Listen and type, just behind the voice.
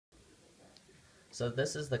So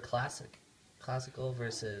this is the classical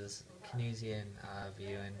versus Keynesian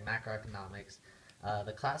view in macroeconomics.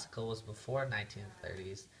 The classical was before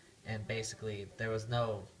 1930s, and basically there was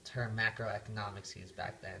no term macroeconomics used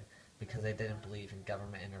back then because they didn't believe in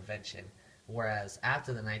government intervention. Whereas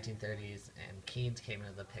after the 1930s and Keynes came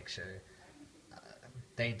into the picture, uh,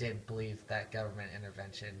 they did believe that government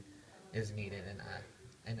intervention is needed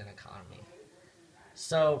in an economy.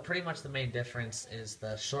 So pretty much the main difference is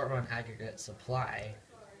the short-run aggregate supply,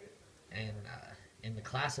 and in the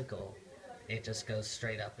classical, it just goes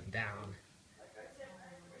straight up and down,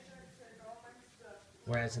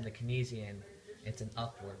 whereas in the Keynesian, it's an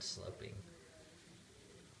upward sloping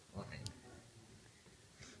line.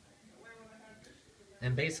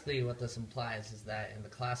 And basically what this implies is that in the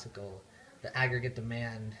classical, the aggregate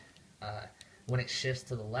demand, when it shifts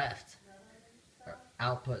to the left,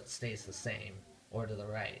 output stays the same, or to the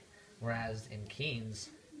right. Whereas in Keynes,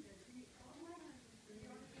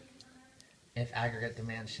 if aggregate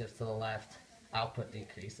demand shifts to the left, output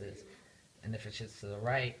decreases. And if it shifts to the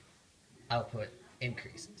right, output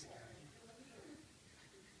increases.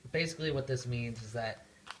 Basically what this means is that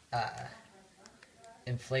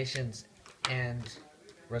inflations and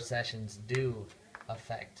recessions do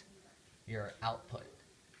affect your output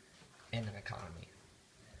in an economy.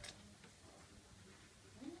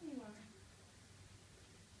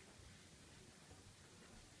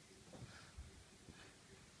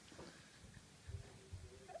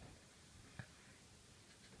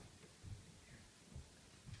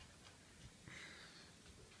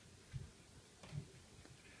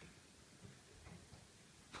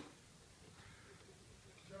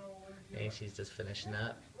 Hey, she's just finishing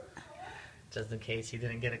up. Just in case you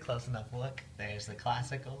didn't get a close enough look, there's the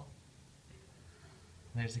classical,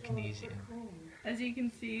 there's the Keynesian. As you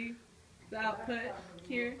can see, the output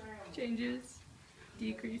here changes,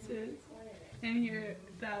 decreases, and here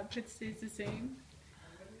the output stays the same.